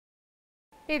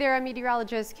Hey there, I'm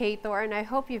meteorologist Kate Thornton. I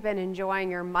hope you've been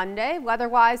enjoying your Monday.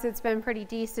 Weather-wise, it's been pretty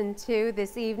decent too.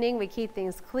 This evening, we keep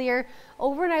things clear.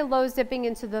 Overnight lows dipping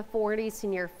into the 40s to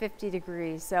near 50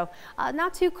 degrees. So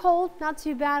not too cold, not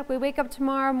too bad. We wake up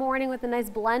tomorrow morning with a nice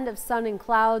blend of sun and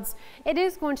clouds. It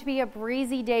is going to be a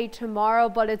breezy day tomorrow,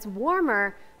 but it's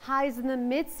warmer. Highs in the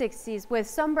mid-60s with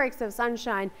some breaks of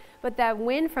sunshine, but that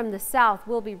wind from the south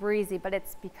will be breezy, but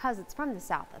it's because it's from the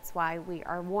south. That's why we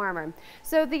are warmer.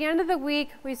 So at the end of the week,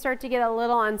 we start to get a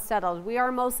little unsettled. We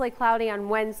are mostly cloudy on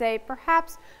Wednesday,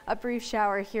 perhaps a brief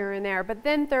shower here and there, but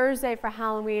then Thursday for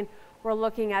Halloween, we're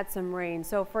looking at some rain.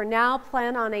 So for now,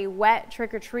 plan on a wet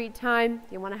trick-or-treat time.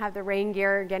 You want to have the rain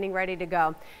gear getting ready to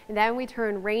go. And then we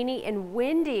turn rainy and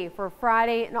windy for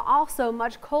Friday, and also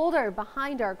much colder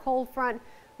behind our cold front.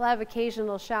 We'll have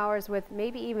occasional showers with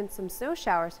maybe even some snow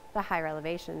showers at the higher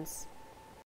elevations.